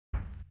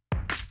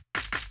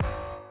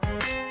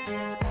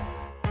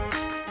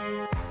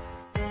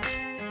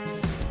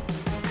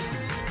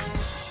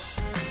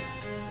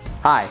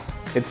Hi,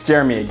 it's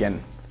Jeremy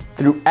again.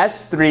 Through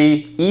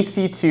S3,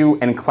 Ec2,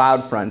 and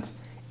CloudFront,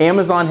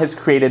 Amazon has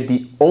created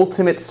the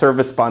ultimate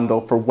service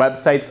bundle for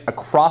websites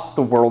across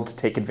the world to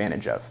take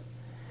advantage of.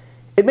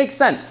 It makes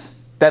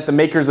sense that the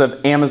makers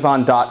of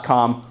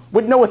Amazon.com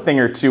would know a thing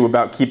or two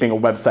about keeping a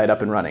website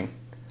up and running.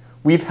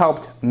 We've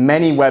helped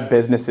many web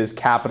businesses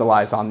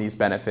capitalize on these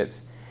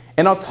benefits,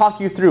 and I'll talk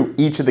you through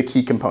each of the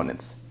key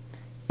components.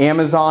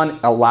 Amazon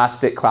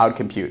Elastic Cloud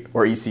Compute,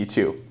 or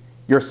EC2,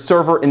 your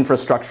server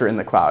infrastructure in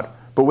the cloud,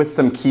 but with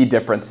some key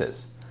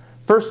differences.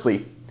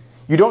 Firstly,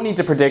 you don't need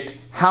to predict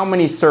how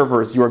many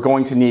servers you are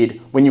going to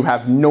need when you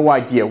have no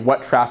idea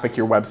what traffic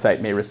your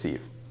website may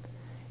receive.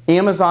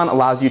 Amazon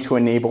allows you to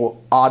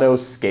enable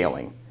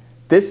auto-scaling.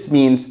 This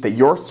means that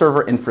your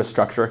server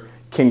infrastructure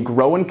can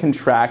grow and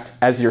contract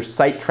as your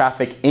site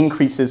traffic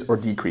increases or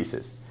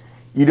decreases.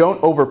 You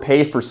don't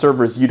overpay for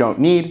servers you don't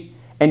need,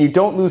 and you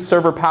don't lose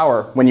server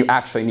power when you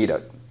actually need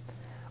it.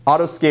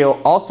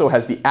 Autoscale also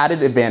has the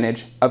added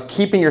advantage of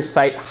keeping your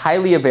site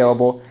highly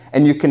available,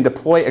 and you can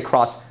deploy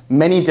across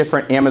many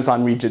different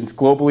Amazon regions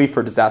globally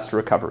for disaster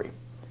recovery.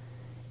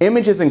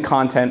 Images and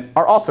content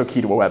are also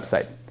key to a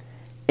website.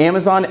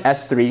 Amazon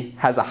S3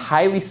 has a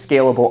highly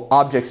scalable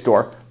object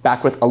store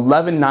backed with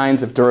 11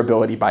 nines of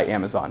durability by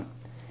Amazon.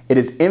 It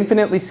is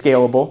infinitely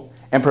scalable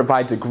and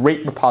provides a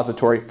great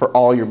repository for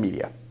all your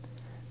media.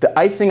 The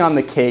icing on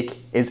the cake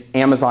is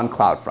Amazon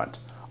CloudFront,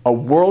 a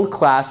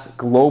world-class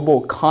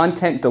global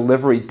content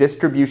delivery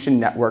distribution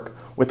network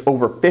with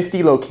over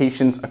 50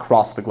 locations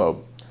across the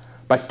globe.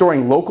 By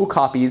storing local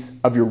copies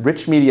of your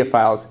rich media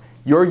files,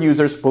 your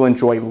users will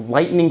enjoy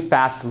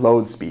lightning-fast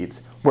load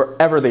speeds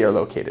wherever they are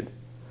located.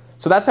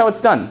 So that's how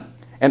it's done.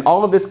 And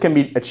all of this can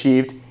be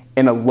achieved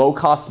in a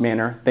low-cost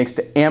manner thanks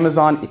to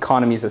Amazon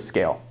economies of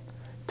scale.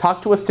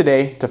 Talk to us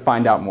today to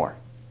find out more.